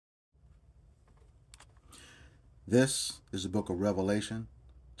This is the book of Revelation,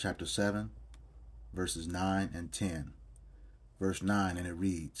 chapter 7, verses 9 and 10. Verse 9, and it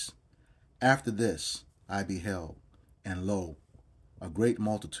reads, After this I beheld, and lo, a great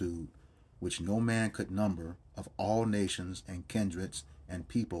multitude, which no man could number, of all nations and kindreds and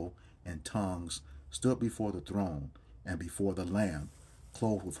people and tongues, stood before the throne and before the Lamb,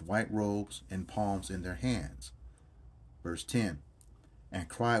 clothed with white robes and palms in their hands. Verse 10, and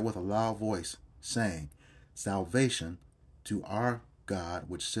cried with a loud voice, saying, Salvation to our God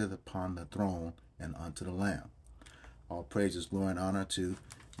which sitteth upon the throne and unto the Lamb. All praises, glory, and honor to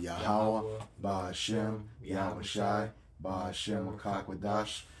Yahweh, Ba'ashem, Yahweh Shai, Ba'ashem,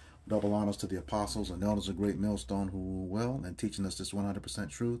 Kakwadash. Double honors to the apostles and elders of Great Millstone who rule well and teaching us this 100%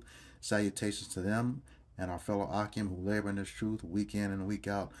 truth. Salutations to them and our fellow Akim who labor in this truth week in and week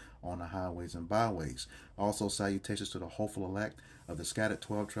out on the highways and byways. Also salutations to the hopeful elect of the scattered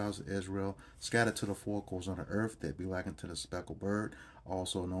 12 tribes of Israel, scattered to the four corners of the earth that be likened to the speckled bird,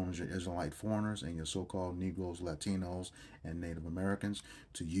 also known as your Israelite foreigners and your so-called Negroes, Latinos, and Native Americans.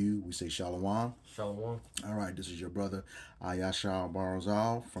 To you, we say Shalom. Shalom. All right, this is your brother Ayashar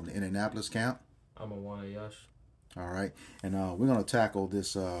Barazal from the Indianapolis camp. I'm a Wanayash. All right, and we're going to tackle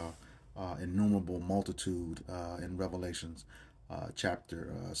this innumerable multitude in Revelations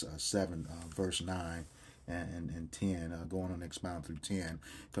chapter 7, verse 9 and 10, going on to expound through 10,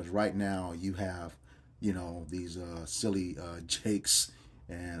 because right now you have, these silly jakes,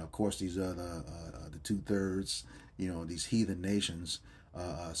 and of course these are the two-thirds, these heathen nations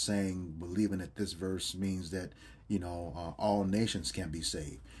believing that this verse means that, all nations can be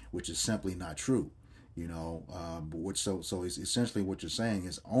saved, which is simply not true. So it's essentially what you're saying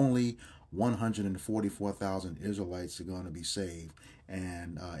is only 144,000 Israelites are going to be saved,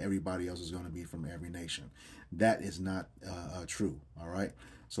 and everybody else is going to be from every nation. That is not true. All right,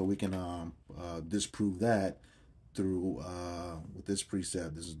 so we can disprove that through with this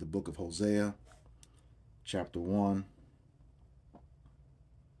precept. This is the book of Hosea, chapter 1,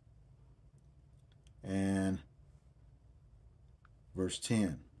 and verse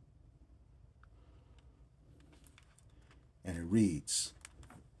 10. And it reads,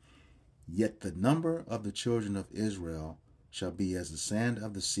 Yet the number of the children of Israel shall be as the sand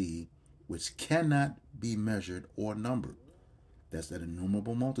of the sea, which cannot be measured or numbered. That's that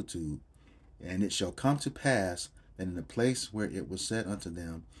innumerable multitude. And it shall come to pass that in the place where it was said unto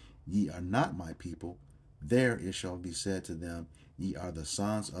them, Ye are not my people, there it shall be said to them, Ye are the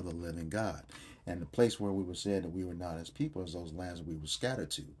sons of the living God. And the place where we were said that we were not his people is those lands we were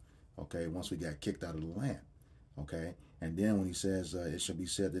scattered to. Okay, once we got kicked out of the land. Okay, and then when he says it shall be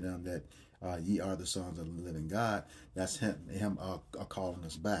said to them that ye are the sons of the living God, that's him calling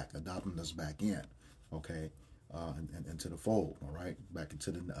us back, adopting us back in, okay, and into the fold, all right, back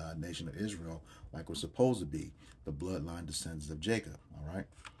into the nation of Israel, like we're supposed to be, the bloodline descendants of Jacob, all right.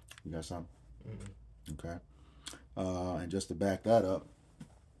 You got something? Mm-hmm. Okay. And just to back that up,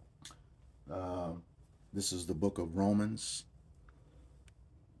 this is the book of Romans,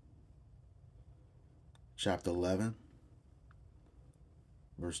 chapter 11,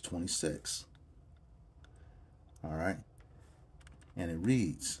 verse 26. All right. And it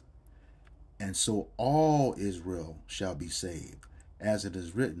reads, And so all Israel shall be saved, as it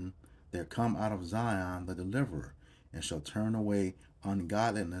is written, There come out of Zion the deliverer, and shall turn away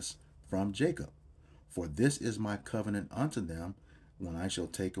ungodliness from Jacob. For this is my covenant unto them, when I shall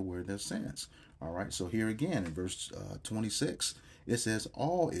take away their sins. All right. So here again in verse 26, it says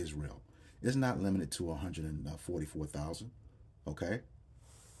all Israel. It's not limited to 144,000. Okay.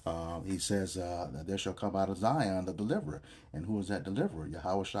 He says that there shall come out of Zion the deliverer. And who is that deliverer?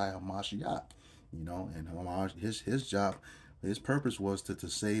 Yahweh Shai HaMashiach. And his job, his purpose was to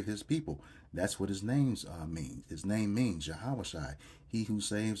save his people. That's what his name means. His name means Yahweh Shai, he who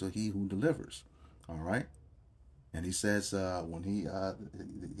saves or he who delivers. All right. And he says when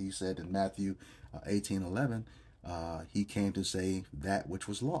he said in Matthew 18:11, he came to save that which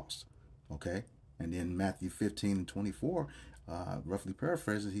was lost. Okay. And then Matthew 15:24, roughly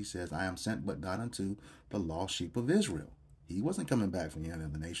paraphrases, he says, I am sent but not unto the lost sheep of Israel. He wasn't coming back from the end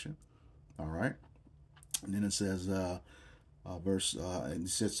of the nation. All right. And then it says, it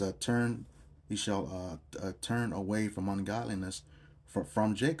says, he shall turn away from ungodliness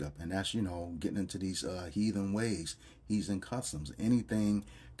from Jacob. And that's, getting into these heathen ways, heathen customs, anything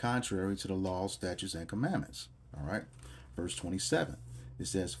contrary to the laws, statutes, and commandments. All right. Verse 27. It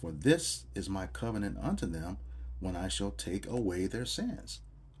says, For this is my covenant unto them, when I shall take away their sins.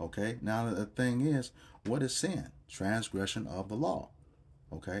 Okay, now the thing is, what is sin? Transgression of the law.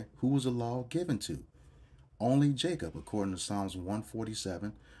 Okay, who was the law given to? Only Jacob, according to Psalms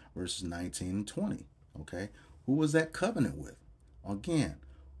 147, verses 19 and 20. Okay, Who was that covenant with? Again,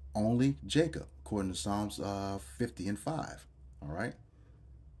 only Jacob, according to Psalms 50 and 5. All right.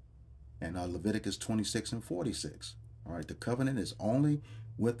 And Leviticus 26 and 46. All right. The covenant is only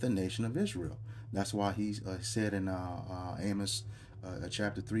with the nation of Israel. That's why he said in Amos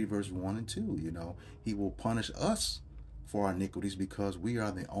chapter 3, verse 1 and 2, he will punish us for our iniquities because we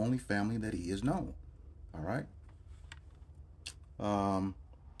are the only family that he has known. All right.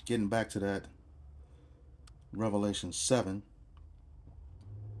 Getting back to that, Revelation 7.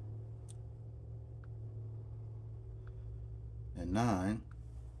 And 9.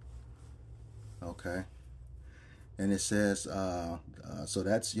 Okay. And it says, so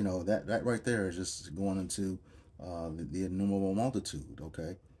that's, that right there is just going into the innumerable multitude,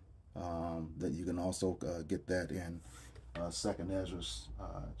 okay? That you can also get that in 2nd Ezra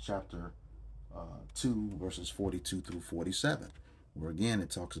chapter 2, verses 42 through 47, where again it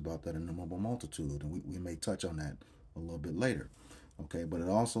talks about that innumerable multitude, and we may touch on that a little bit later. Okay, but it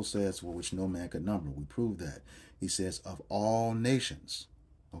also says, well, which no man could number. We prove that. He says, of all nations,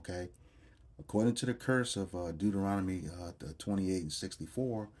 okay? According to the curse of Deuteronomy 28 and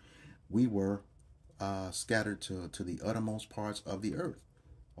 64, we were scattered to the uttermost parts of the earth.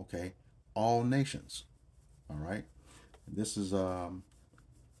 Okay, all nations. All right, this is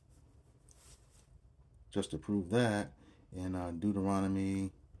just to prove that in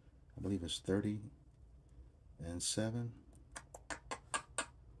Deuteronomy, I believe it's 30 and 7.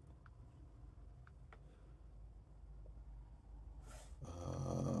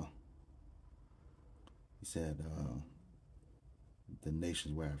 He said, the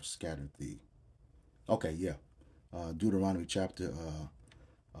nations where I've scattered thee. Okay, yeah. Deuteronomy chapter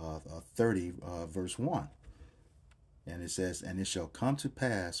 30, verse 1. And it says, and it shall come to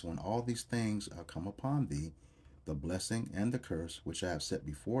pass when all these things are come upon thee, the blessing and the curse which I have set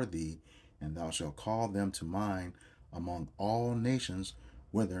before thee, and thou shalt call them to mind among all nations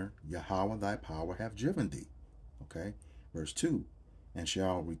whither Yahweh thy power hath driven thee. Okay, verse 2. And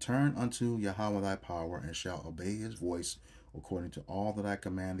shall return unto Yahweh thy power, and shall obey his voice according to all that I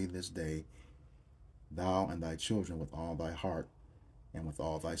command thee this day, thou and thy children with all thy heart and with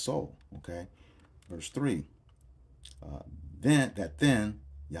all thy soul. Okay, verse 3. Then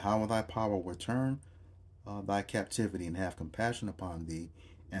Yahweh thy power will turn thy captivity and have compassion upon thee,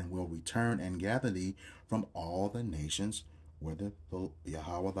 and will return and gather thee from all the nations whither the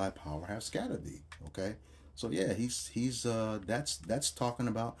Yahweh thy power have scattered thee. Okay, so yeah, he's that's talking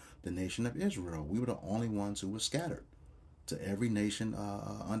about the nation of Israel. We were the only ones who were scattered to every nation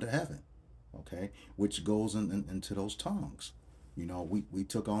under heaven. Okay, which goes into those tongues. We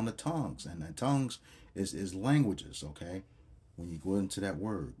took on the tongues, and the tongues is languages. Okay, when you go into that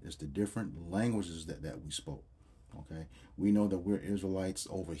word, it's the different languages that we spoke. Okay, we know that we're Israelites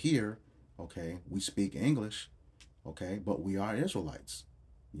over here. Okay, we speak English. Okay, but we are Israelites.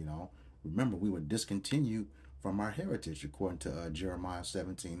 Remember, we were discontinued from our heritage according to Jeremiah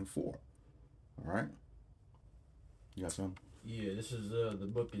 17 and 4. All right, you got something? Yeah, this is the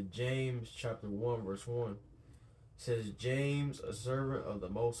book of James, chapter 1, verse 1. It says, James, a servant of the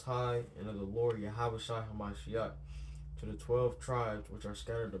Most High and of the Lord Yahweh Shai HaMashiach, to the 12 tribes which are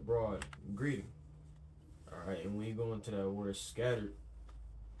scattered abroad, greeting. Alright, and when you go into that word scattered,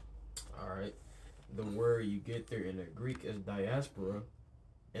 alright, the word you get there in the Greek is diaspora,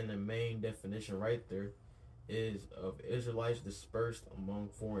 and the main definition right there is of Israelites dispersed among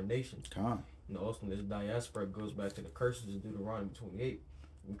foreign nations. And also this diaspora goes back to the curses of Deuteronomy 28,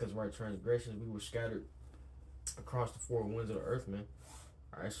 because of our transgressions we were scattered across the four winds of the earth, man.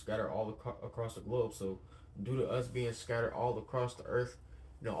 Alright, scattered all across the globe. So due to us being scattered all across the earth,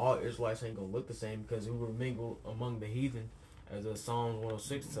 all Israelites ain't gonna look the same because we were mingled among the heathen, as Psalms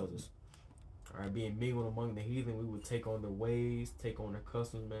 106 tells us. Alright, being mingled among the heathen, we would take on their ways, take on their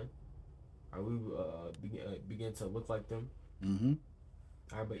customs, man. Alright, we would begin to look like them. Mm-hmm.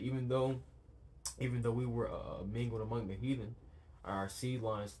 Alright, but even though we were mingled among the heathen, our seed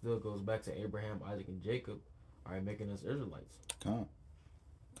line still goes back to Abraham, Isaac, and Jacob. Alright, making us Israelites. All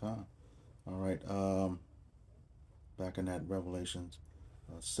right. Back in that Revelations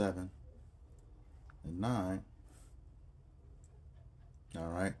 7 and 9. All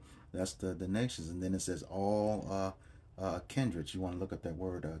right. That's the nations, and then it says all kindreds. You want to look up that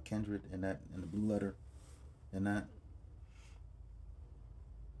word kindred in the blue letter in that.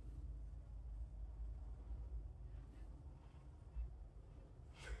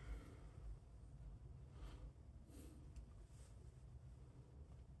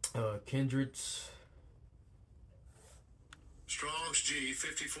 Kindreds. Strong's G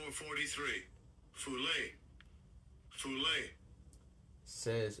 5443. Fule.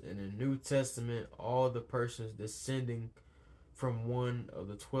 says in the New Testament, all the persons descending from one of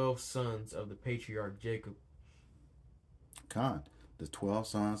the 12 sons of the patriarch Jacob. Khan, the 12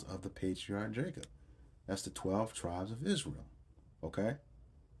 sons of the patriarch Jacob. That's the 12 tribes of Israel. Okay?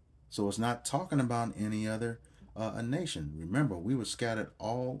 So it's not talking about any other a nation. Remember, we were scattered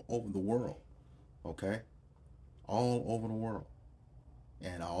all over the world. Okay? All over the world.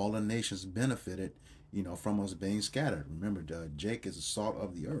 And all the nations benefited, from us being scattered. Remember, Jake is the salt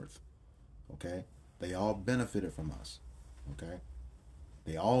of the earth. Okay? They all benefited from us. Okay?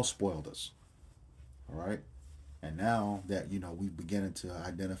 They all spoiled us. All right? And now that, we beginning to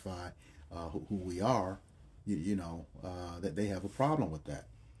identify who we are, that they have a problem with that.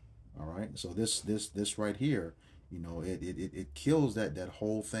 All right? So this right here, it kills that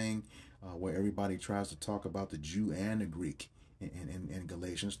whole thing where everybody tries to talk about the Jew and the Greek in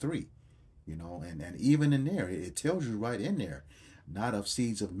Galatians 3. And even in there, it tells you right in there, not of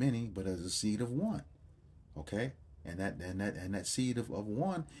seeds of many, but as a seed of one. Okay? And that seed of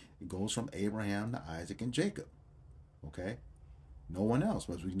one, it goes from Abraham to Isaac and Jacob. Okay? No one else.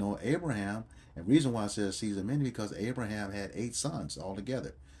 But we know Abraham, and the reason why it says seeds of many, because Abraham had 8 sons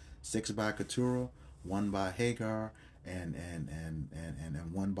altogether. 6 by Keturah, 1 by Hagar, and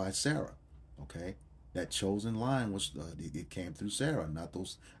 1 by Sarah. Okay? That chosen line was it came through Sarah, not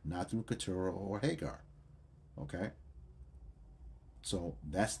through Keturah or Hagar. Okay? So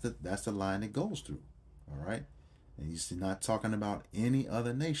that's the line it goes through. All right? And he's not talking about any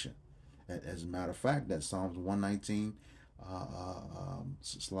other nation. As a matter of fact, that Psalms 119,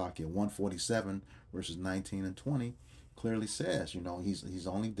 147 verses 19 and 20 clearly says, he's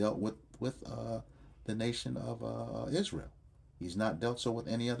only dealt with the nation of Israel. He's not dealt so with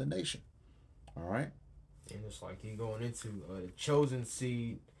any other nation. All right. And it's like he going into the chosen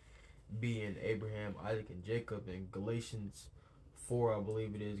seed being Abraham, Isaac, and Jacob. And Galatians 4, I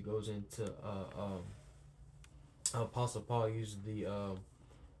believe it is, goes into Apostle Paul uses the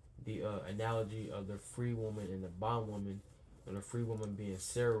analogy of the free woman and the bondwoman, and the free woman being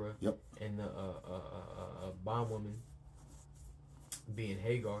Sarah, yep, and the bondwoman being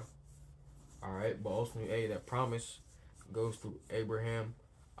Hagar. All right, but ultimately, that promise goes through Abraham,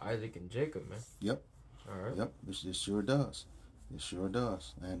 Isaac, and Jacob, man. Yep. All right. Yep. It sure does. It sure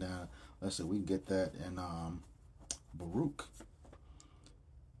does. And let's see, we can get that in Baruch.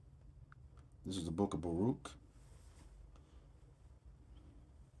 This is the book of Baruch,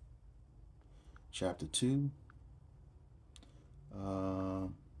 chapter 2.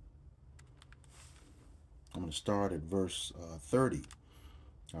 I'm going to start at verse 30.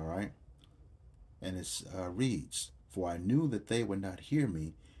 All right. And it reads, "For I knew that they would not hear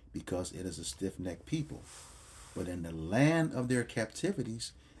me, because it is a stiff-necked people. But in the land of their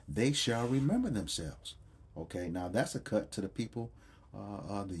captivities, they shall remember themselves." Okay, now that's a cut to the people,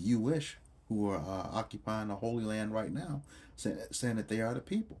 the Jewish, who are occupying the Holy Land right now, saying that they are the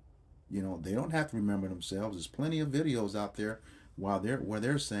people. They don't have to remember themselves. There's plenty of videos out there where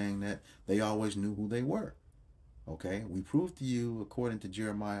they're saying that they always knew who they were. Okay, we proved to you, according to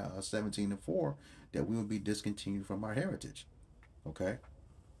Jeremiah 17:4, that we will be discontinued from our heritage. Okay,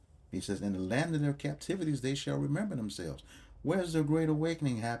 he says, "In the land of their captivities, they shall remember themselves." Where's the great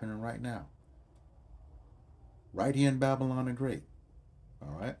awakening happening right now? Right here in Babylon the Great.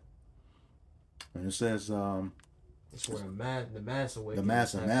 All right, and it says, it's where the mass awakening.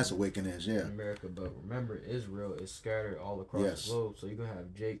 The mass awakening is, yeah, in America. But remember, Israel is scattered all across the globe, so you're gonna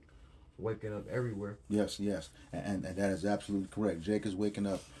have Jake waking up everywhere. Yes, and that is absolutely correct. Jake is waking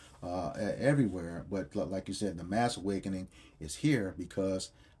up everywhere, but like you said, the mass awakening is here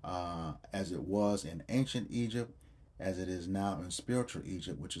because as it was in ancient Egypt, as it is now in spiritual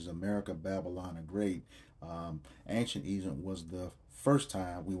Egypt, which is America, Babylon the Great. Ancient Egypt was the first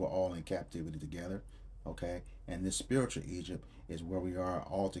time we were all in captivity together. Okay, and this spiritual Egypt is where we are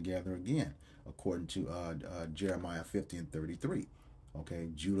all together again, according to Jeremiah 50:33.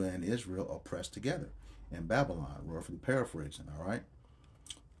 Okay, Judah and Israel oppressed together in Babylon, roughly paraphrasing. All right.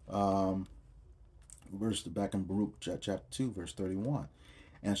 Verse back in Baruch chapter 2, verse 31.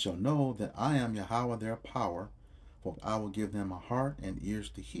 "And shall know that I am Yahweh their power, for I will give them a heart and ears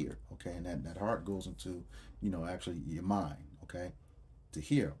to hear." Okay, and that heart goes into, actually your mind. Okay, to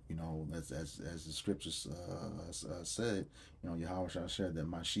hear. As the scriptures said, Yahweh shall say that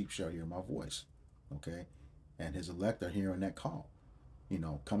my sheep shall hear my voice. Okay, and his elect are hearing that call.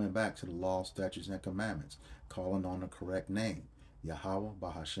 Coming back to the law, statutes, and commandments, calling on the correct name, Yahweh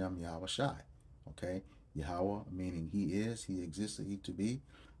Bahashem Yahweh Shai. Okay, Yahweh meaning he is, he exists, he to be.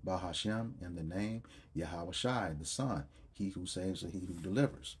 Bahashem in the name, Yahweh Shai, the Son, he who saves or he who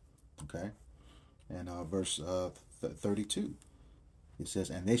delivers. Okay, and verse 32, It says,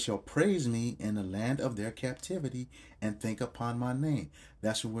 and they shall praise me in the land of their captivity and think upon my name.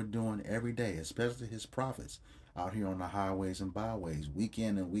 That's what we're doing every day, especially his prophets out here on the highways and byways, week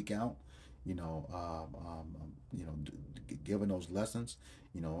in and week out. Giving those lessons,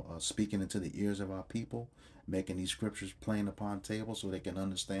 speaking into the ears of our people, making these scriptures plain upon tables so they can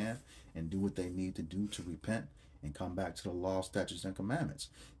understand and do what they need to do to repent and come back to the law, statutes, and commandments.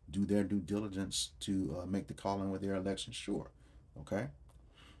 Do their due diligence to make the calling with their election sure. Okay?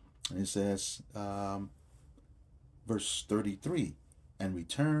 And it says, verse 33, and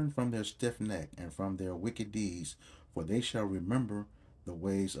return from their stiff neck and from their wicked deeds, for they shall remember the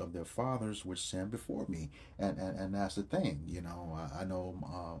ways of their fathers which sinned before me. And that's the thing, I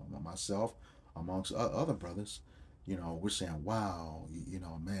know myself amongst other brothers, we're saying, wow,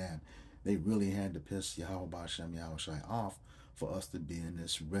 man, they really had to piss Yahweh B'Shem Yahushai off for us to be in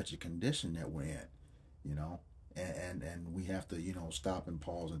this wretched condition that we're in, and we have to, stop and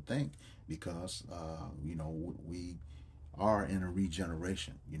pause and think, because, we are in a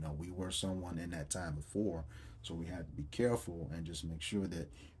regeneration. We were someone in that time before, so we have to be careful and just make sure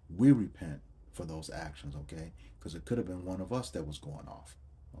that we repent for those actions, okay? Because it could have been one of us that was going off,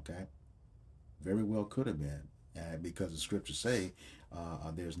 okay? Very well could have been, because the scriptures say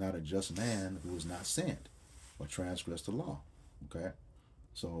there's not a just man who has not sinned or transgressed the law, okay?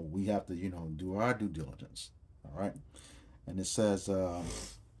 So we have to, do our due diligence, all right? And it says,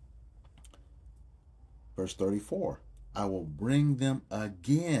 verse 34, I will bring them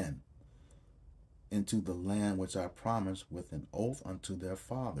again into the land which I promised with an oath unto their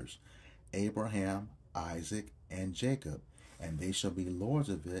fathers, Abraham, Isaac, and Jacob, and they shall be lords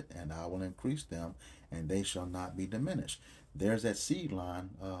of it, and I will increase them, and they shall not be diminished. There's that seed line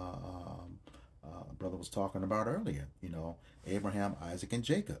brother was talking about earlier, Abraham, Isaac, and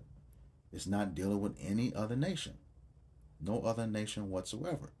Jacob. It's not dealing with any other nation, no other nation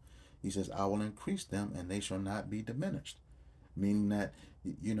whatsoever. He says, I will increase them, and they shall not be diminished. Meaning that,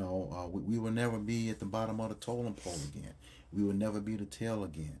 we will never be at the bottom of the totem pole again. We will never be the tail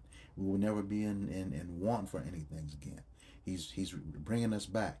again. We will never be in want for anything again. He's bringing us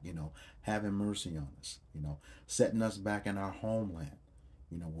back, having mercy on us, setting us back in our homeland,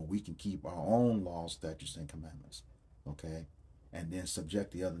 where we can keep our own laws, statutes, and commandments, okay? And then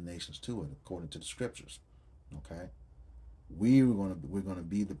subject the other nations to it according to the scriptures, okay? We're gonna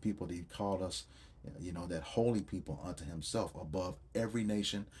be the people that he called us, that holy people unto himself, above every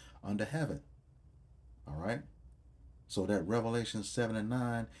nation under heaven. All right? So that Revelation 7 and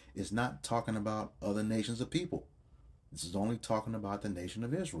 9 is not talking about other nations of people. This is only talking about the nation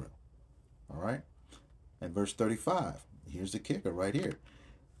of Israel. All right? And verse 35, here's the kicker right here.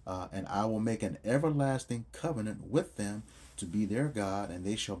 And I will make an everlasting covenant with them to be their God, and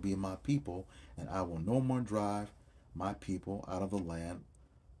they shall be my people, and I will no more drive my people out of the land,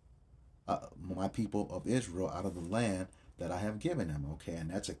 my people of Israel out of the land that I have given them, okay?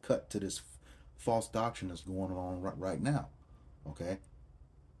 And that's a cut to this false doctrine that's going on right now, okay?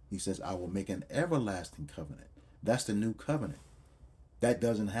 He says, I will make an everlasting covenant. That's the new covenant. That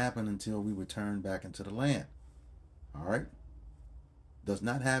doesn't happen until we return back into the land, all right? Does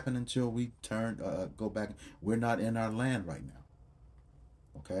not happen until we go back. We're not in our land right now,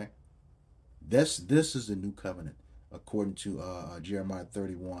 okay? This is the new covenant, according to Jeremiah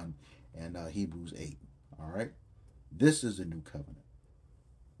 31 and Hebrews 8. All right? This is the new covenant,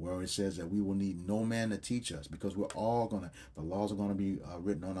 where it says that we will need no man to teach us, because the laws are going to be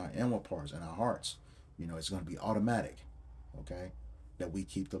written on our inward parts and our hearts. It's going to be automatic, okay, that we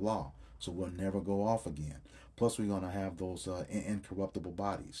keep the law. So we'll never go off again. Plus, we're going to have those incorruptible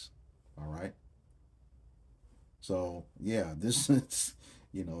bodies. All right? So, yeah, this is,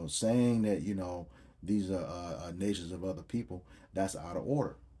 saying that, these are nations of other people, that's out of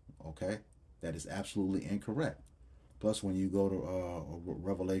order, okay? That is absolutely incorrect. Plus, when you go to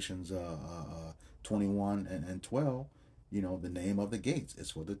Revelations 21 and 12, the name of the gates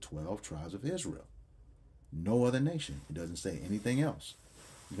is for the 12 tribes of Israel. No other nation. It doesn't say anything else.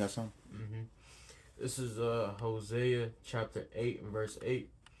 You got something? Mm-hmm. This is Hosea chapter 8 and verse 8. It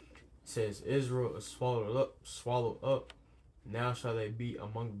says, Israel is swallowed up. Now shall they be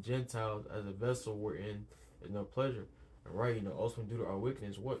among the Gentiles as a vessel wherein is no pleasure. And right, ultimately due to our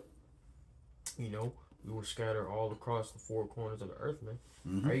wickedness, what? We were scattered all across the four corners of the earth, man.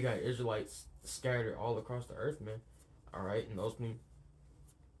 Mm-hmm. Right, you got Israelites scattered all across the earth, man. All right, and ultimately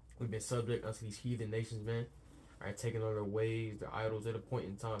we've been subject unto these heathen nations, man. All right, taking on their ways, their idols at a point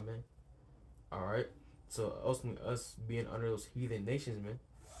in time, man. All right, so ultimately us being under those heathen nations, man.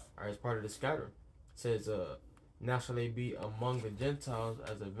 All right, as part of the scattering, it says, now shall they be among the Gentiles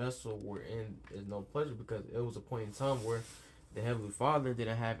as a vessel wherein is no pleasure, because it was a point in time where the Heavenly Father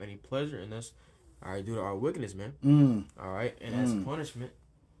didn't have any pleasure in us, all right, due to our wickedness, man. All right, and as punishment,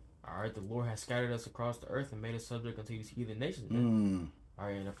 all right, the Lord has scattered us across the earth and made us subject unto these heathen nations, man. All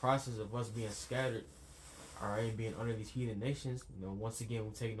right, in the process of us being scattered, all right, being under these heathen nations, you know, once again,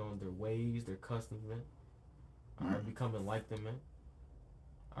 we're taking on their ways, their customs, man. All right, becoming like them, man.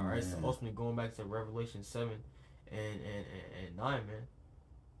 All right, so ultimately going back to Revelation 7 and 9, man.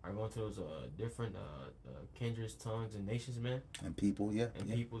 Are going to those different kindreds, tongues, and nations, man. And people, yeah.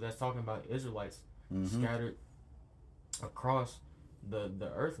 And people that's talking about Israelites scattered across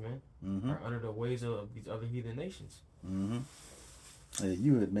the earth, man. Are under the ways of these other heathen nations.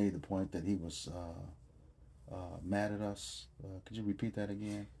 You had made the point that he was mad at us. Could you repeat that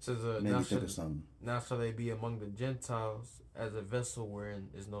again? It says, Maybe think of something. Now shall they be among the Gentiles as a vessel wherein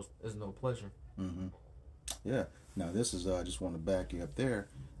is no pleasure. Yeah. Now this is I just want to back you up there.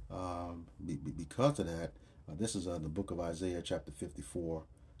 Because of that, this is the book of Isaiah chapter 54,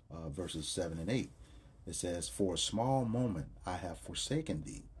 verses 7 and 8. It says, "For a small moment I have forsaken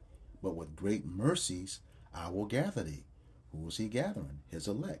thee, but with great mercies I will gather thee." Who is he gathering? His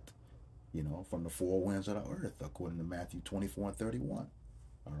elect, you know, from the four winds of the earth, according to Matthew 24 and 31.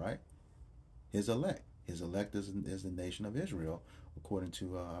 All right? His elect. His elect is the nation of Israel, according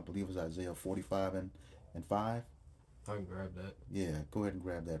to, I believe it was Isaiah 45 and 5. I can grab that. Yeah, go ahead and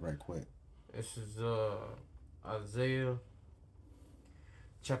grab that right quick. This is Isaiah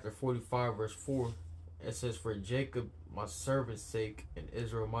chapter 45, verse 4. It says, "For Jacob my servant's sake, and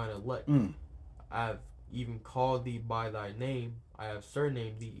Israel mine elect, I have even called thee by thy name. I have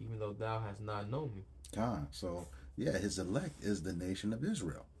surnamed thee, even though thou hast not known me." So yeah, his elect is the nation of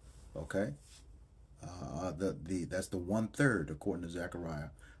Israel. Okay, that's the 1/3 according to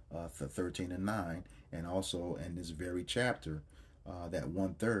Zechariah 13 and 9, and also in this very chapter, that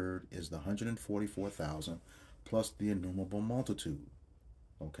 1/3 is the 144,000 plus the innumerable multitude.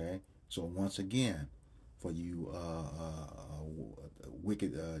 Okay, so once again, for you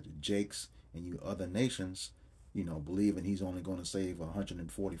wicked jakes and you other nations, you know, believing he's only going to save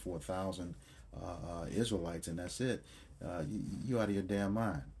 144,000 Israelites and that's it, you out of your damn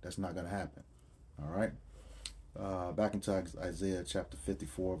mind. That's not going to happen. All right. Back into Isaiah chapter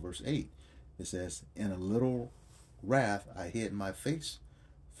 54, verse 8, it says, "In a little wrath I hid my face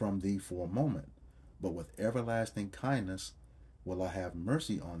from thee for a moment, but with everlasting kindness will I have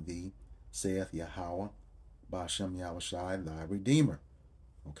mercy on thee, saith Yahweh, Ba'ashem Yahushai, thy Redeemer."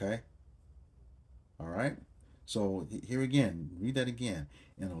 Okay? All right? So here again, read that again.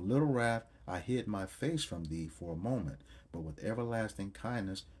 "In a little wrath I hid my face from thee for a moment, but with everlasting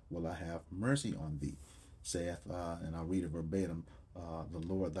kindness will I have mercy on thee, saith," and I'll read it verbatim, "the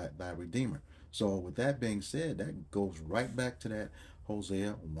Lord thy Redeemer." So with that being said, that goes right back to that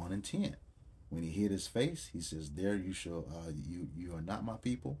Hosea 1 and 10. When he hid his face, he says, "There you shall, you are not my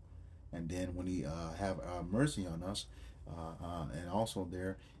people." And then when he have mercy on us, and also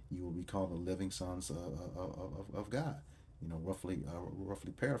there you will be called the living sons of God. You know, roughly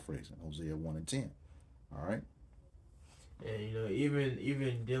paraphrasing Hosea 1 and 10. All right. And you know,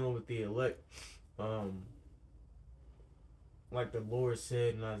 even dealing with the elect, like the Lord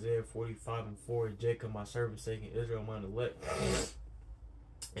said in Isaiah 45 and 4, "Jacob my servant's sake, and Israel mine elect."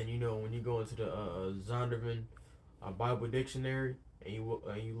 And you know, when you go into the Zondervan Bible Dictionary and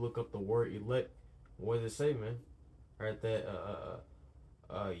you look up the word elect, what does it say, man? Right, that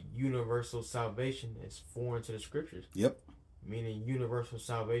universal salvation is foreign to the scriptures. Yep. Meaning universal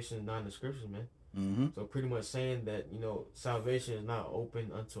salvation is not in the scriptures, man. So pretty much saying that, you know, salvation is not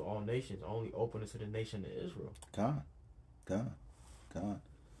open unto all nations, only open unto the nation of Israel. God. All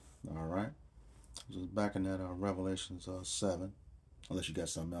right. Just back in that Revelations 7, unless you got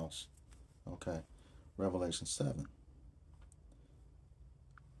something else. Okay. Revelation 7.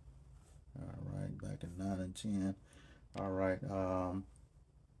 All right. Back in 9 and 10. All right.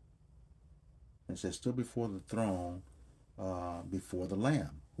 It says, "Stood before the throne, before the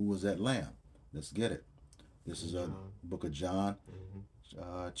Lamb." Who was that Lamb? Let's get it. This is a book of John,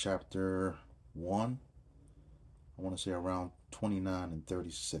 chapter 1. I want to say around 29 and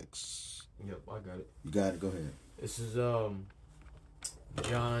 36. Yep, I got it. You got it. Go ahead. This is John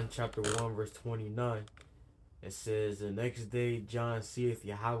chapter 1 verse 29. It says, "The next day John seeth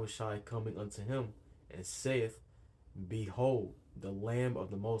Yahushua coming unto him, and saith, Behold, the Lamb of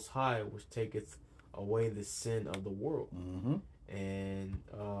the Most High, which taketh away the sin of the world." And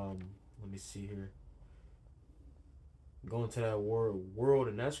let me see here. Going to that word "world"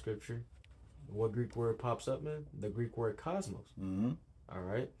 in that scripture, what Greek word pops up, man? The Greek word "cosmos." All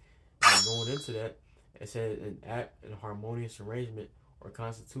right. And going into that, it said an act, an harmonious arrangement, or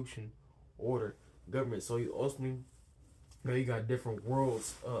constitution, order, government. So you ultimately, You know, you got different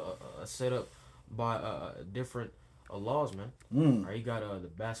worlds set up by different laws, man. Mm. Right, you got the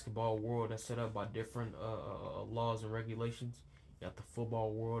basketball world that's set up by different laws and regulations. You got the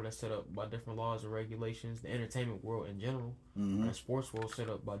football world that's set up by different laws and regulations. The entertainment world in general, Mm-hmm. right? Sports world set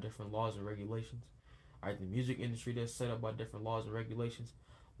up by different laws and regulations. All right, the music industry that's set up by different laws and regulations.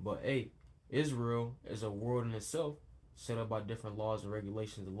 But hey, Israel is a world in itself, set up by different laws and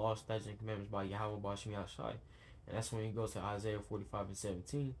regulations, the laws, statutes, and commandments by Yahweh Bashim Yahshai. And that's when you go to Isaiah 45 and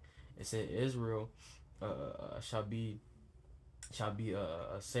 17. It said Israel shall be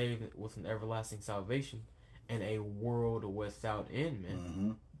saved with an everlasting salvation and a world without end, man.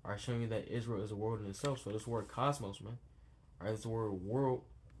 Mm-hmm. All right, showing you that Israel is a world in itself. So this word cosmos, man. All right, this word world.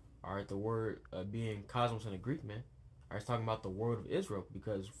 All right, the word being cosmos in the Greek, man. All right, it's talking about the world of Israel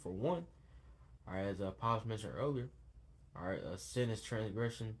because for one, all right, as Paulus mentioned earlier, all right, sin is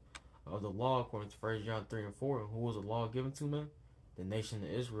transgression of the law according to 1 John 3 and 4. And who was the law given to, man? The nation of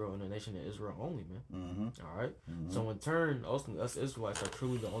Israel and the nation of Israel only, man. Mm-hmm. All right? Mm-hmm. So in turn, ultimately, us Israelites are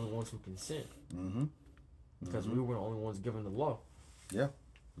truly the only ones who can sin. Mm-hmm. Because we were the only ones given the law. Yeah.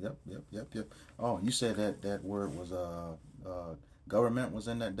 Yep. Oh, you said that word was government was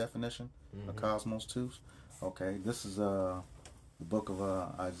in that definition of cosmos too. Okay, this is the book of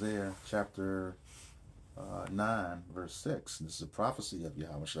Isaiah chapter 9 verse 6. This is a prophecy of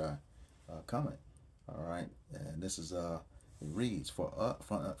Yahushua coming. All right, and this is it reads, for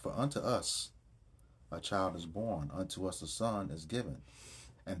unto us a child is born, unto us a son is given,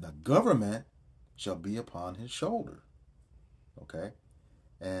 and the government shall be upon his shoulder. Okay,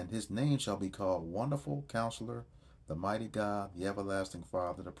 and his name shall be called Wonderful Counselor, the Mighty God, the Everlasting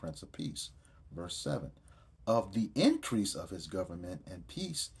Father, the Prince of Peace. Verse 7. Of the increase of his government and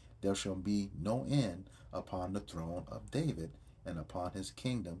peace there shall be no end upon the throne of David and upon his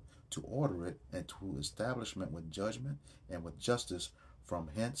kingdom, to order it and to establishment with judgment and with justice from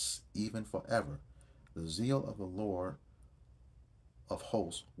hence even forever. The zeal of the Lord of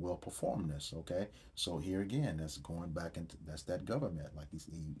hosts will perform this. Okay, so here again, that's going back into that's that government, like he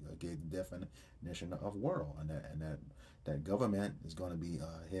gave the definition of world, and that government is going to be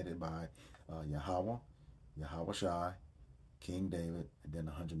headed by Yahweh Shai, King David, and then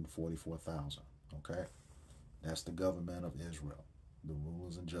 144,000. Okay, that's the government of Israel, the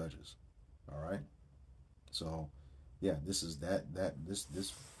rulers and judges. All right, so yeah, this is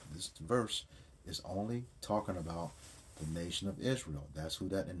this verse is only talking about the nation of Israel. That's who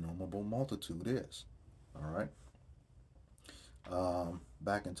that innumerable multitude is. All right.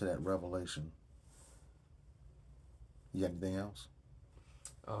 Back into that Revelation. You got anything else?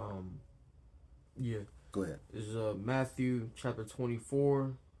 Yeah. Go ahead. This is Matthew chapter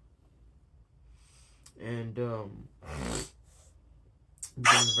 24, and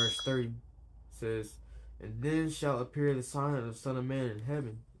beginning verse 30 says, "And then shall appear the sign of the Son of Man in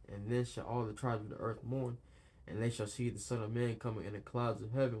heaven, and then shall all the tribes of the earth mourn, and they shall see the Son of Man coming in the clouds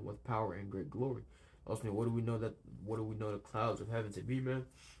of heaven with power and great glory." Ultimately, what do we know the clouds of heaven to be, man?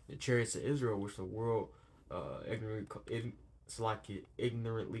 The chariots of Israel, which the world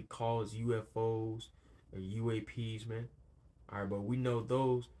ignorantly calls UFOs or UAPs, man. All right, but we know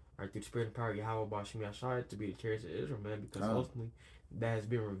those are through the spirit and power of Yahweh Bashim Yahshai to be the chariots of Israel, man, because ultimately that has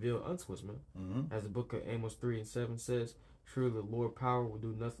been revealed unto us, man. Mm-hmm. As the book of Amos 3 and 7 says, "Surely the Lord power will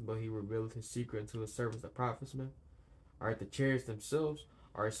do nothing but he revealeth his secret unto his servants the prophets," man. All right, the chariots themselves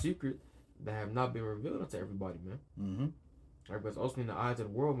are a secret that have not been revealed unto everybody, man. Mm-hmm. All right, but ultimately in the eyes of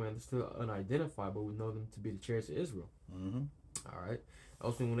the world, man, they're still unidentified, but we know them to be the chariots of Israel. Mm-hmm. All right.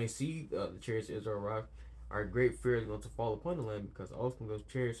 Ultimately, when they see the chariots of Israel arrive, our great fear is going to fall upon the land, because ultimately those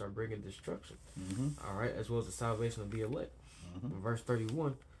chariots are bringing destruction. Mm-hmm. All right, as well as the salvation of the elect. Mm-hmm. In verse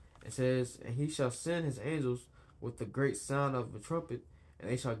 31, it says, "And he shall send his angels with the great sound of a trumpet, and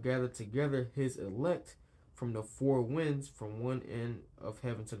they shall gather together his elect from the four winds, from one end of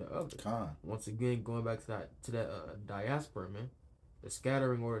heaven to the other." Once again, going back to that diaspora, man, the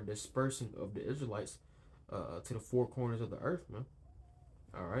scattering or the dispersing of the Israelites to the four corners of the earth, man.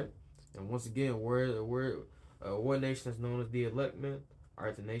 All right, and once again, what nation is known as the elect, man? All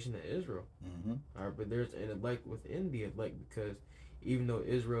right, the nation of Israel. Mm-hmm. All right, but there's an elect within the elect, because even though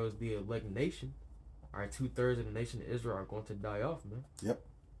Israel is the elect nation, all right, 2/3 of the nation of Israel are going to die off, man. Yep.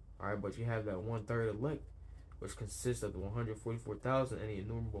 All right, but you have that 1/3 elect, which consists of the 144,000 and the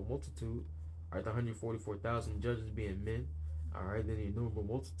innumerable multitude. All right, the 144,000 judges being men. All right, then the innumerable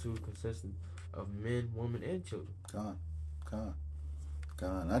multitude consisting of men, women, and children. God.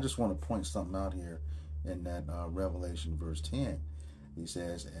 I just want to point something out here in that Revelation verse 10. He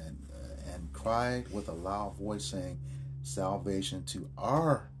says, and cried with a loud voice, saying, "Salvation to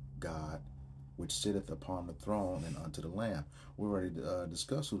our God, which sitteth upon the throne, and unto the Lamb. We already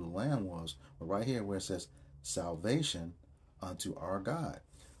discussed who the Lamb was, but right here where it says salvation unto our God,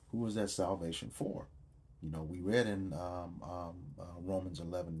 who is that salvation for? You know, we read in Romans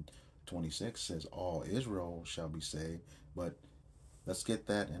 11:26 says all Israel shall be saved, but let's get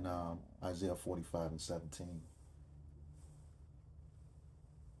that in Isaiah 45:17.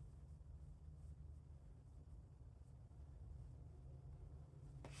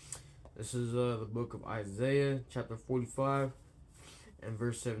 This is the book of Isaiah, chapter 45, and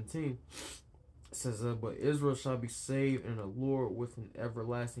verse 17. It says, but Israel shall be saved in the Lord with an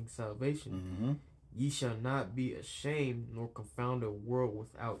everlasting salvation. Mm-hmm. Ye shall not be ashamed, nor confound a world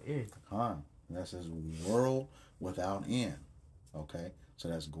without end. That says world without end. Okay, so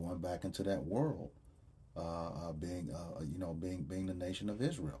that's going back into that world, being the nation of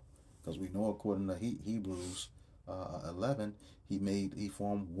Israel, because we know according to Hebrews 11, he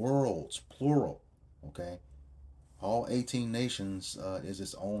formed worlds, plural. Okay, all 18 nations is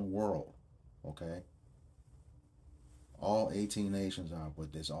its own world. Okay, all 18 nations are,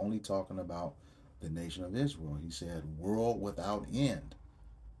 but it's only talking about the nation of Israel. He said world without end.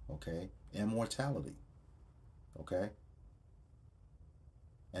 Okay, immortality. Okay,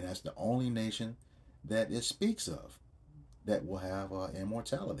 and that's the only nation that it speaks of that will have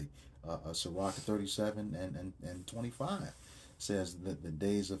immortality. Sirach 37 and 25 says that the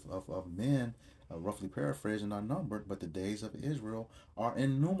days of men, roughly paraphrasing, are numbered, but the days of Israel are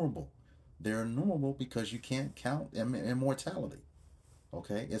innumerable. They're innumerable because you can't count immortality.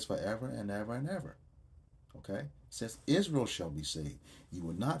 Okay, it's forever and ever and ever. Okay, it says Israel shall be saved. You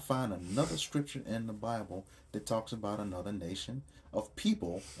will not find another scripture in the Bible that talks about another nation of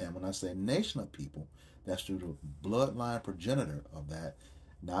people. And when I say nation of people, that's through the bloodline progenitor of that,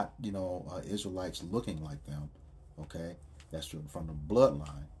 not Israelites looking like them. Okay, that's from the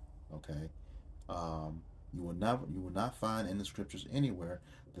bloodline. Okay, you will not find in the scriptures anywhere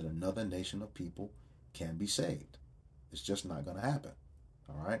that another nation of people can be saved. It's just not going to happen.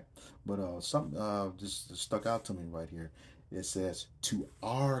 All right, but something just stuck out to me right here. It says to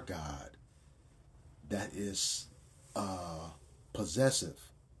our God. That is possessive.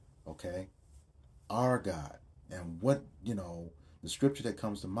 Okay, our God. And what the scripture that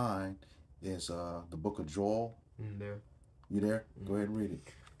comes to mind is the book of Joel. There. You there? Go ahead and read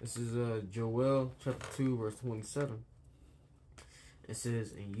it. This is Joel chapter 2 verse 27. It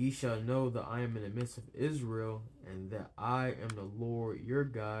says, and ye shall know that I am in the midst of Israel, and that I am the Lord your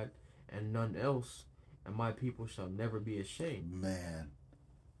God, and none else, and my people shall never be ashamed. Man,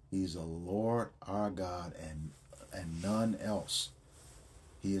 he's a Lord our God, and none else.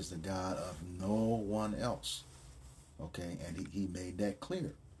 He is the God of no one else. Okay, and he made that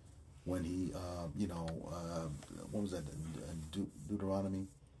clear when he, what was that? Deuteronomy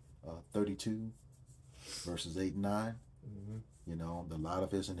 32, verses 8 and 9. Mm-hmm. The lot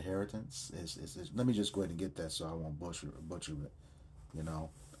of his inheritance is let me just go ahead and get that so I won't butcher it.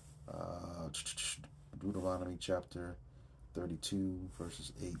 Deuteronomy chapter 32,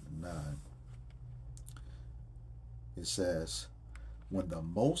 verses 8 and 9. It says, when the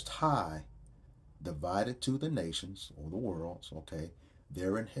Most High divided to the nations, or the worlds, okay,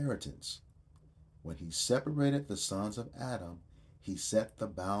 their inheritance, when he separated the sons of Adam, he set the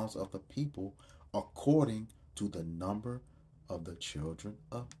bounds of the people according to the number of the children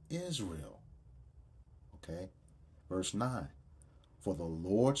of Israel. Okay, verse 9. For the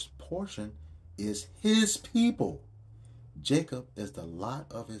Lord's portion is his people. Jacob is the lot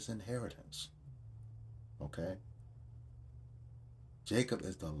of his inheritance. Okay, Jacob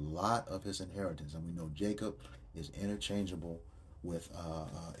is the lot of his inheritance. And we know Jacob is interchangeable with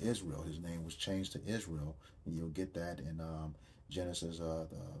Israel. His name was changed to Israel. And you'll get that in Genesis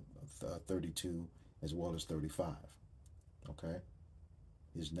 32 as well as 35. Okay?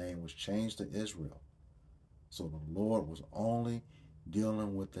 His name was changed to Israel. So the Lord was only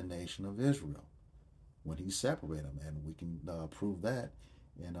dealing with the nation of Israel when he separated them. And we can prove that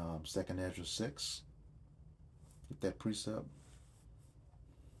in 2nd Ezra 6. Get that precept.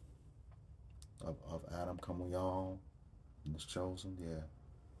 Of Adam come we all, and was chosen. Yeah.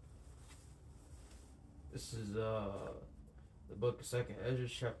 This is the book of 2nd Ezra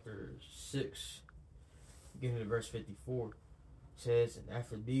chapter 6, beginning at verse 54. It says, and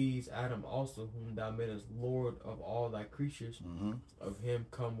after these Adam also, whom thou madest Lord of all thy creatures, Mm-hmm. of him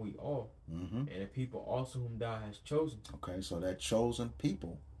come we all, Mm-hmm. and the people also whom thou hast chosen. Okay, so that chosen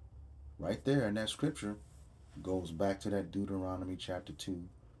people right there in that scripture goes back to that Deuteronomy chapter 2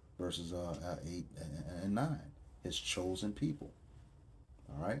 verses 8 and 9. His chosen people.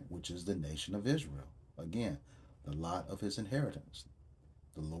 All right, which is the nation of Israel. Again, the lot of his inheritance,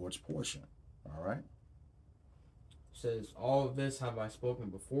 the Lord's portion. All right. Says, all this have I spoken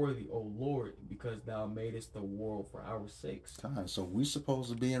before thee, O Lord, because thou madest the world for our sakes. So we're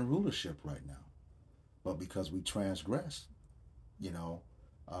supposed to be in rulership right now, but because we transgressed, you know,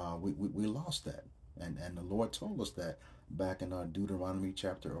 we lost that, and the Lord told us that back in Deuteronomy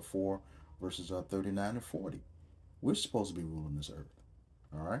chapter 4, verses 39 and 40. We're supposed to be ruling this earth.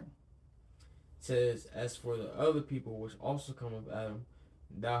 All right. Says, as for the other people which also come of Adam,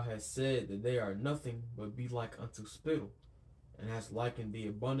 thou hast said that they are nothing but be like unto spittle, and hast likened the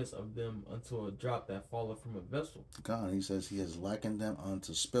abundance of them unto a drop that falleth from a vessel. God, he says he has likened them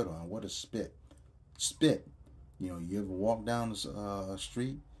unto spittle. And what is spit? Spit. You ever walk down the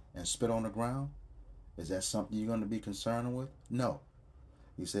street and spit on the ground? Is that something you're going to be concerned with? No.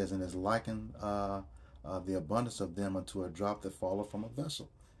 He says, and has likened the abundance of them unto a drop that falleth from a vessel.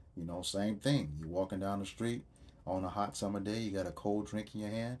 Same thing. You're walking down the street on a hot summer day. You got a cold drink in your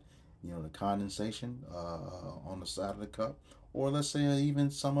hand. The condensation on the side of the cup. Or let's say even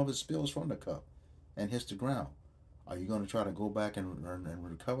some of it spills from the cup and hits the ground. Are you going to try to go back and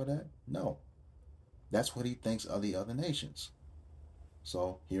recover that? No. That's what he thinks of the other nations.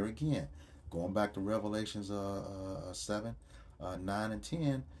 So here again, going back to Revelations 7, 9, and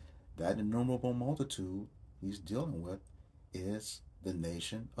 10, that innumerable multitude he's dealing with is the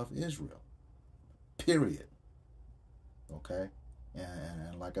nation of Israel. Period. Okay?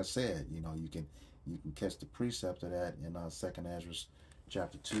 And like I said, you can catch the precept of that in 2nd Ezra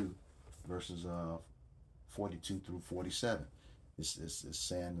chapter 2, verses 42 through 47. It's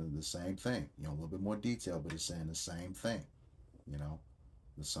saying the same thing. A little bit more detail, but it's saying the same thing.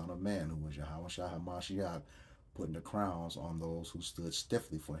 The Son of Man, who was Yahushua HaMashiach, putting the crowns on those who stood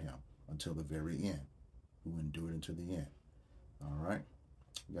stiffly for him until the very end, who endured unto the end. All right.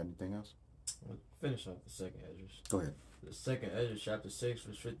 You got anything else? We'll finish off the 2nd Ezra. Go ahead. The 2nd Ezra chapter 6,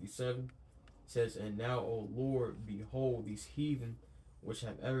 verse 57 says, and now, O Lord, behold, these heathen, which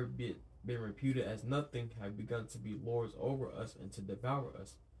have ever been reputed as nothing, have begun to be lords over us and to devour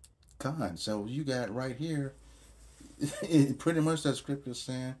us. So you got right here, pretty much that scripture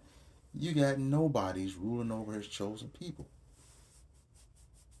saying, you got nobodies ruling over his chosen people.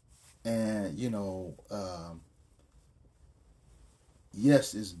 And,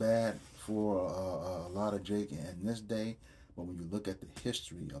 yes, it's bad for a lot of Jake in this day, but when you look at the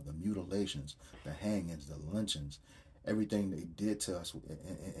history of the mutilations, the hangings, the lynchings, everything they did to us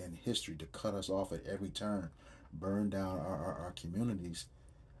in history to cut us off at every turn, burn down our communities,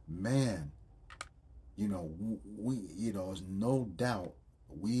 man, there's no doubt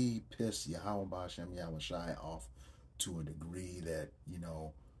we pissed Yahweh B'Ashem Yahushai off to a degree that,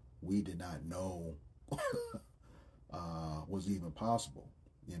 we did not know was even possible.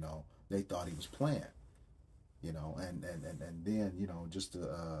 They thought he was playing. And then, just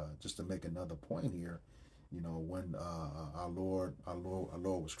to make another point here, when our Lord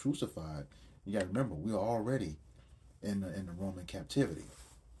was crucified, you got to remember we were already in the Roman captivity,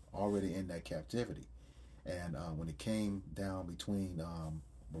 already in that captivity, and when it came down between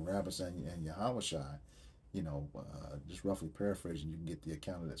Barabbas and Yahushua, just roughly paraphrasing, you can get the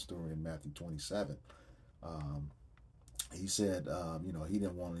account of that story in Matthew 27. He said, he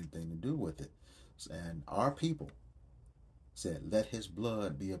didn't want anything to do with it, and our people said, let his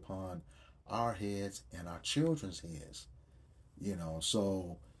blood be upon our heads and our children's heads.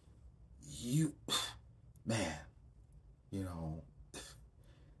 So man,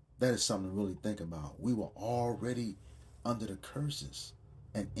 that is something to really think about. We were already under the curses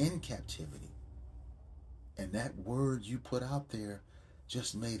and in captivity. And that word you put out there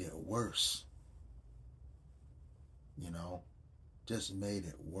just made it worse. Just made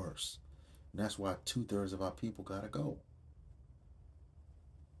it worse. And that's why 2/3 of our people got to go.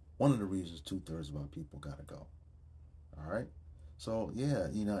 One of the reasons 2/3 of our people got to go. All right. So yeah,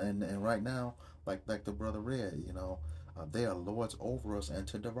 and right now, like the brother read, they are lords over us and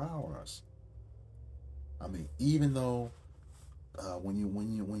to devour us. I mean, even though when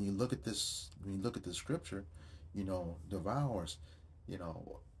you look at this, when you look at the scripture, devours,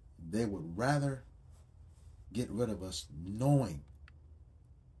 they would rather get rid of us knowing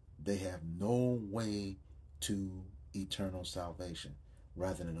they have no way to eternal salvation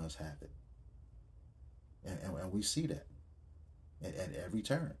rather than us have it. And we see that at every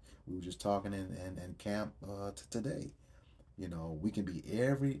turn. We were just talking in camp today. We can be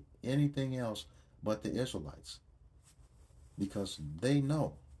anything else but the Israelites, because they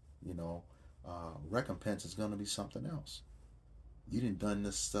know, recompense is going to be something else. You didn't done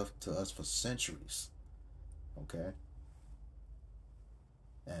this stuff to us for centuries, okay?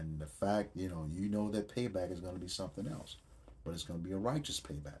 And the fact, you know that payback is going to be something else, but it's going to be a righteous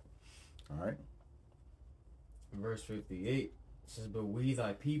payback. All right. Verse 58 says, "But we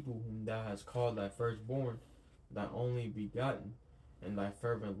thy people, whom thou hast called thy firstborn, thy only begotten, and thy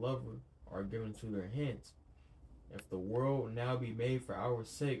fervent lover, are given to their hands. If the world now be made for our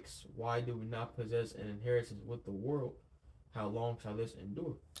sakes, why do we not possess an inheritance with the world? How long shall this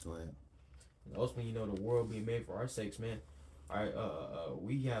endure?" Go ahead. And ultimately, the world being made for our sakes, man. All right,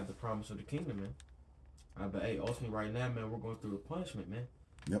 we have the promise of the kingdom, man. All right, but hey, ultimately, right now, man, we're going through a punishment, man.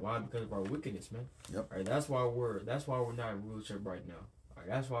 Yep. Why? Because of our wickedness, man. Yep. All right, that's why we're not in rulership right now. All right,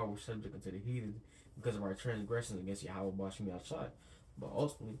 that's why we're subject to the heathen because of our transgressions against Yahweh Bashim outside. But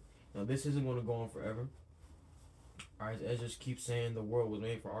ultimately, this isn't going to go on forever. All right, as just keeps saying the world was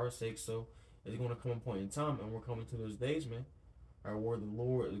made for our sake, so it's going to come a point in time, and we're coming to those days, man. All right, where the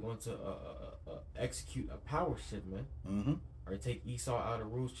Lord is going to execute a power shift, man. Mm-hmm. Or take Esau out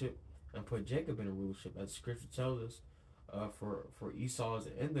of rulership and put Jacob in a rulership, as the scripture tells us. For Esau is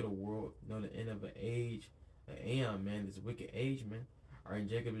the end of the world, the end of an age, an aeon, man, this wicked age, man. All right,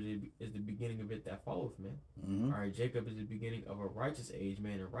 Jacob is the beginning of it that followeth, man. Mm-hmm. All right, Jacob is the beginning of a righteous age,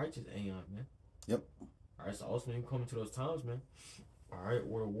 man, a righteous aeon, man. Yep. All right, so ultimately, coming to those times, man. All right,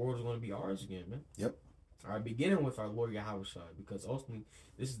 where the world is going to be ours again, man. Yep. All right, beginning with our Lord Yahushua, because ultimately,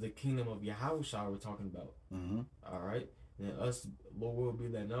 this is the kingdom of Yahushua we're talking about. Mm-hmm. All right, and us, Lord will be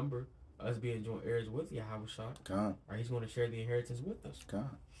that number. Us being joint heirs with Yahushua. Con. Or he's going to share the inheritance with us. Con.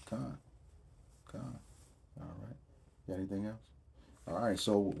 All right. Got anything else? All right.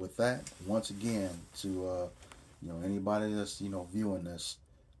 So with that, once again, to anybody that's viewing this,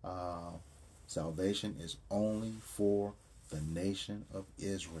 salvation is only for the nation of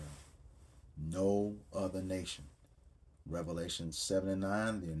Israel, no other nation. Revelation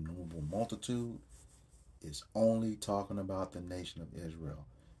 7:9, the innumerable multitude, is only talking about the nation of Israel.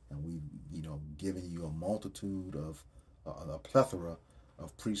 And we've, given you a multitude of, a plethora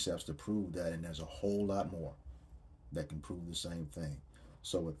of precepts to prove that, and there's a whole lot more that can prove the same thing.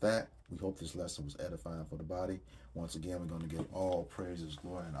 So with that, we hope this lesson was edifying for the body. Once again, we're going to give all praises,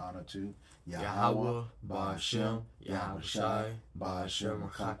 glory, and honor to Yahweh, Ba'ashem, Yahweh Shai, Ba'ashem,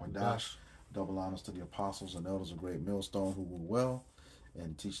 Rakakwadash. Double honors to the apostles and elders of Great Millstone who rule well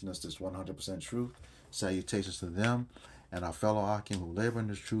in teaching us this 100% truth. Salutations to them and our fellow Akim who labor in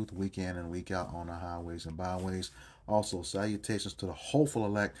this truth week in and week out on the highways and byways. Also, salutations to the hopeful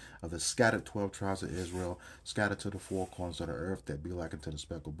elect of the scattered 12 tribes of Israel, scattered to the four corners of the earth that be like unto the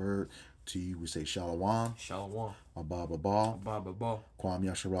speckled bird. To you we say Shalom. Shalom. Abba Babal. Abba Babal. Kwam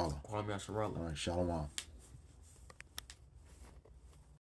Yasharala. Kwam Yasharala. All right, Shalom.